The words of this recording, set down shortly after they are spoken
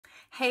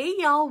Hey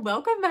y'all,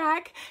 welcome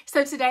back.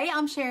 So today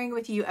I'm sharing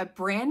with you a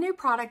brand new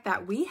product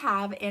that we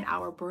have in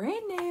our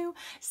brand new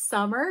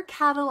summer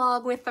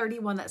catalog with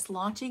 31 that's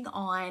launching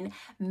on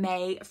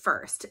May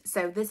 1st.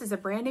 So this is a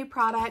brand new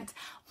product.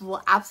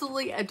 We'll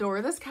absolutely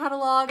adore this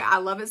catalog. I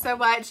love it so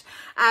much.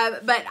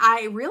 But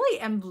I really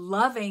am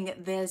loving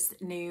this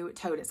new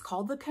tote. It's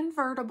called the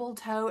Convertible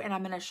Tote, and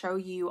I'm going to show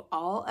you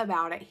all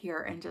about it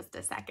here in just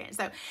a second.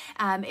 So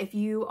if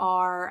you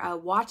are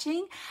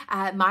watching,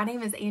 my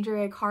name is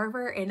Andrea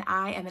Carver, and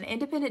I am an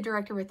independent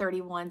director with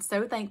 31.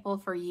 So thankful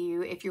for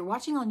you. If you're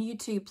watching on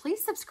YouTube,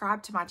 please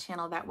subscribe to my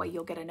channel. That way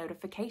you'll get a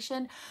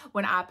notification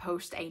when I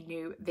post a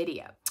new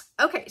video.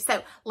 Okay,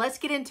 so let's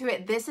get into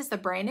it. This is the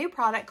brand new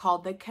product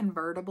called the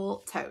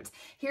Convertible Tote.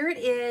 Here it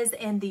is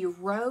in the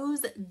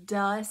rose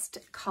dust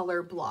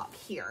color block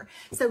here.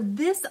 So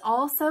this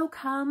also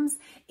comes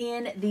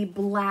in the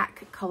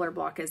black color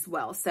block as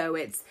well. So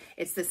it's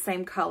the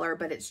same color,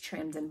 but it's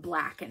trimmed in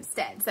black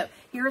instead. So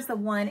here's the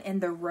one in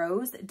the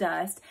rose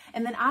dust.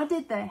 And then I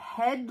did the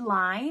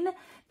headline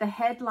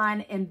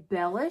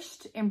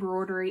embellished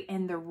embroidery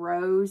in the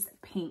rose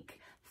pink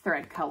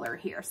thread color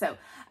here. So,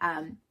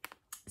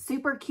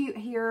 super cute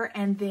here.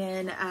 And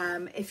then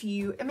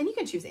you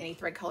can choose any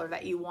thread color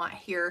that you want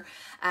here.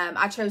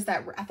 I chose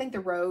that. I think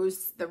the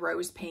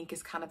rose pink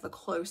is kind of the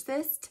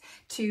closest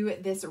to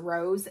this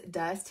rose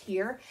dust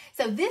here.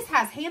 So this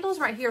has handles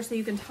right here, so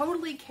you can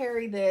totally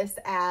carry this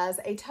as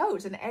a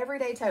tote, an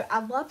everyday tote.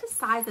 I love the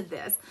size of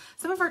this.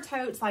 Some of our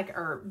totes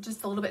are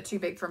just a little bit too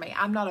big for me.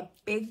 I'm not a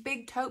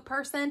big tote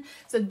person,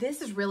 so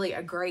this is really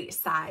a great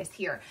size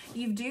here.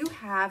 You do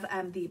have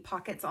the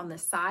pockets on the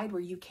side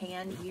where you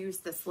can use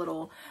this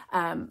little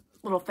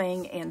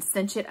thing and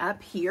cinch it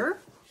up here.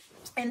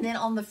 And then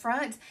on the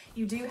front,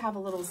 you do have a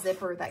little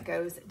zipper that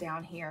goes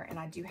down here, and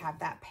I do have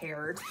that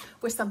paired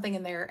with something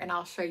in there, and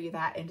I'll show you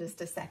that in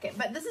just a second.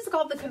 But this is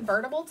called the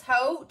Convertible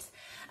Tote.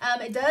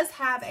 It does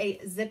have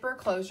a zipper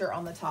closure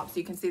on the top, so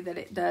you can see that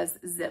it does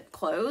zip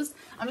close.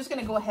 I'm just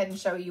going to go ahead and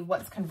show you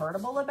what's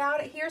convertible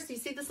about it here. So you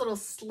see this little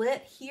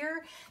slit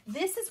here?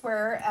 This is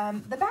where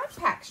the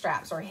backpack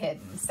straps are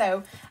hidden.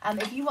 So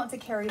if you want to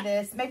carry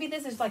this, maybe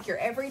this is like your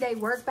everyday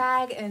work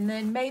bag, and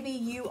then maybe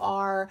you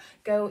are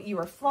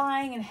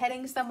flying and heading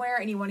somewhere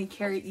and you want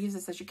to use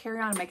this as your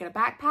carry-on and make it a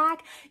backpack,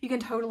 you can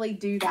totally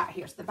do that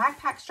here. So the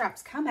backpack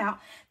straps come out.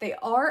 They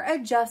are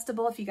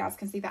adjustable, if you guys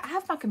can see that. I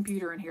have my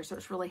computer in here, so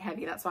it's really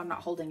heavy. That's why I'm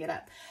not holding it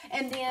up.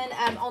 And then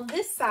on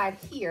this side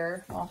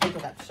here, I'll hold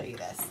it up to show you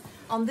this.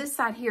 On this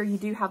side here, you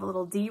do have a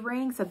little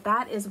D-ring. So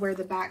that is where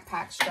the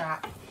backpack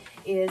strap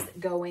is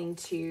going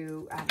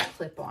to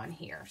clip on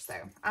here. So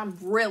I'm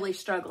really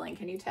struggling.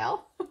 Can you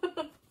tell? I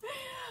know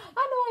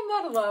I'm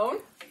not alone.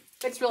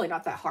 It's really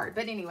not that hard,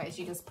 but anyways,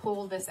 you just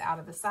pull this out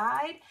of the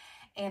side,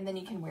 and then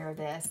you can wear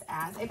this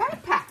as a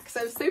backpack.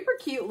 So super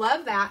cute,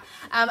 love that.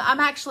 I'm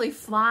actually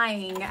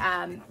flying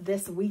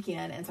this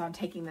weekend, and so I'm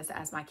taking this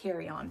as my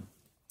carry-on.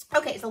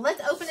 Okay, so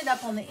let's open it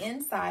up on the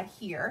inside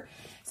here.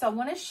 So I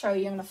want to show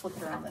you, I'm going to flip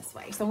it around this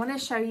way. So I want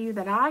to show you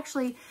that I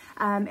actually,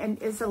 and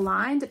it's a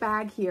lined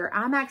bag here.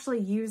 I'm actually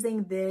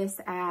using this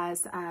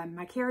as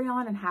my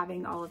carry-on and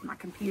having all of my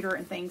computer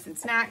and things and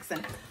snacks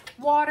and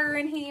water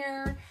in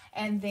here.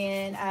 And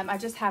then I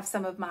just have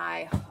some of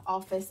my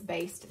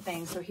office-based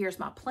things. So here's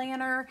my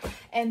planner.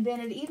 And then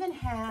it even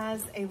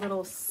has a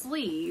little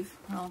sleeve.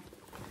 Well,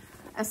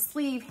 a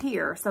sleeve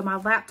here, so my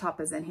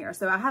laptop is in here.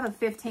 So I have a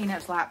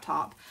 15-inch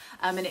laptop,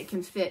 and it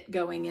can fit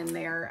going in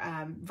there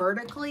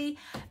vertically,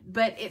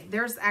 but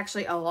there's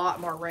actually a lot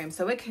more room,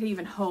 so it could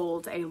even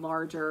hold a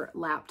larger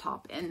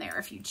laptop in there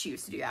if you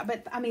choose to do that.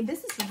 But I mean,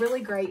 this is really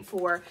great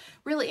for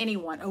really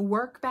anyone. A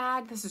work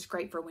bag, this is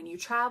great for when you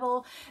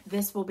travel.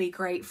 This will be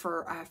great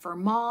for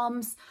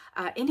moms,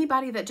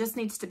 anybody that just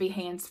needs to be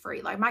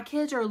hands-free. Like my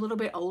kids are a little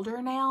bit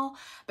older now,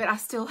 but I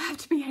still have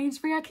to be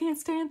hands-free. I can't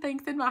stand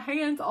things in my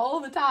hands all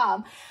the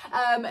time.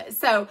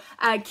 So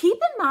keep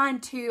in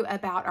mind too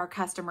about our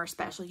customer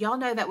special. Y'all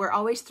know that we're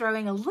always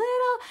throwing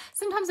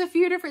sometimes a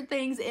few different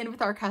things in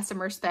with our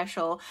customer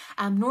special.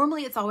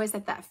 Normally it's always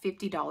at that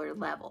 $50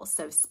 level.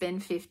 So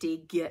spend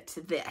 50, get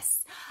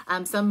this.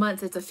 Some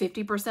months it's a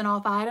 50%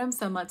 off item.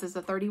 Some months it's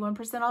a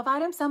 31% off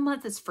item. Some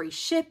months it's free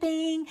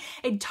shipping.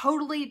 It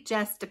totally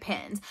just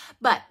depends.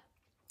 But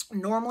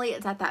normally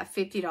it's at that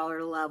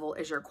 $50 level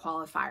is your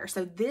qualifier.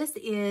 So this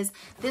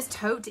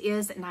tote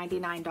is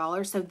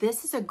 $99. So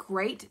this is a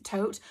great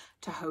tote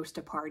to host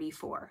a party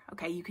for.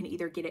 Okay, you can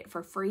either get it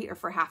for free or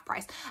for half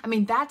price. I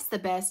mean, that's the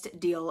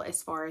best deal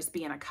as far as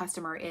being a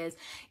customer, is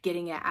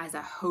getting it as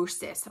a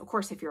hostess. Of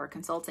course, if you're a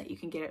consultant, you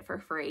can get it for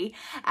free.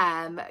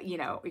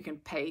 You can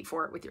pay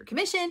for it with your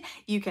commission.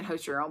 You can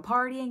host your own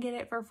party and get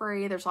it for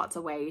free. There's lots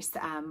of ways,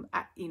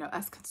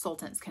 us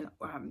consultants can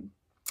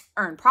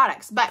earn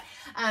products. But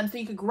so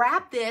you could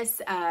grab this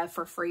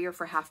for free or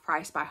for half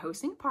price by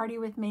hosting a party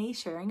with me,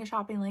 sharing a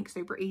shopping link,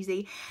 super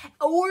easy.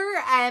 Or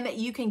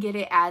you can get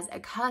it as a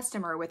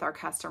customer with our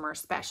customer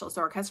special.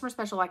 So our customer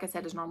special, like I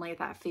said, is normally at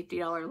that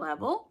 $50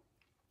 level.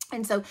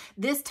 And so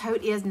this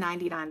tote is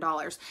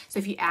 $99. So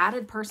if you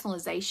added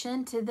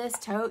personalization to this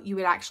tote, you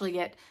would actually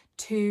get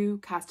 2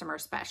 customer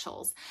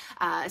specials.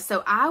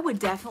 So I would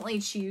definitely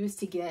choose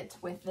to get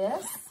with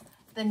this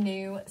the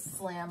new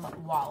slim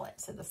wallet.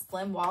 So the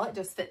slim wallet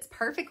just fits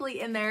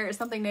perfectly in there. It's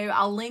something new.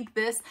 I'll link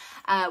this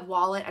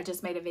wallet. I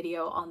just made a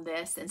video on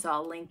this, and so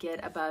I'll link it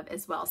above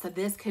as well. So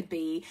this could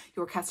be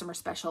your customer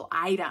special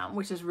item,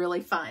 which is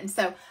really fun.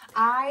 So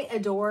I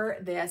adore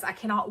this. I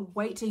cannot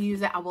wait to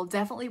use it. I will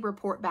definitely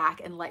report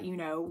back and let you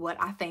know what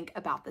I think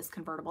about this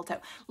convertible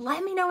tote.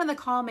 Let me know in the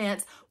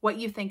comments what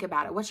you think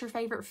about it. What's your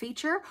favorite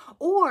feature?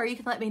 Or you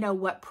can let me know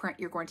what print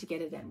you're going to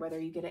get it in, whether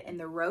you get it in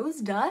the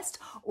rose dust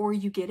or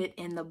you get it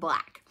in the black.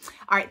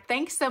 All right,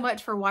 thanks so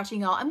much for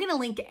watching, y'all. I'm going to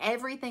link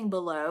everything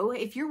below.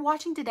 If you're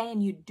watching today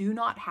and you do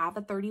not have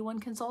a 31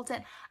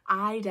 consultant,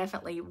 I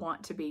definitely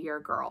want to be your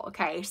girl,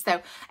 okay?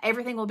 So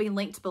everything will be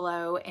linked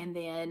below, and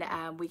then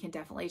we can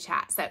definitely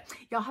chat. So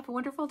y'all have a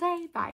wonderful day. Bye.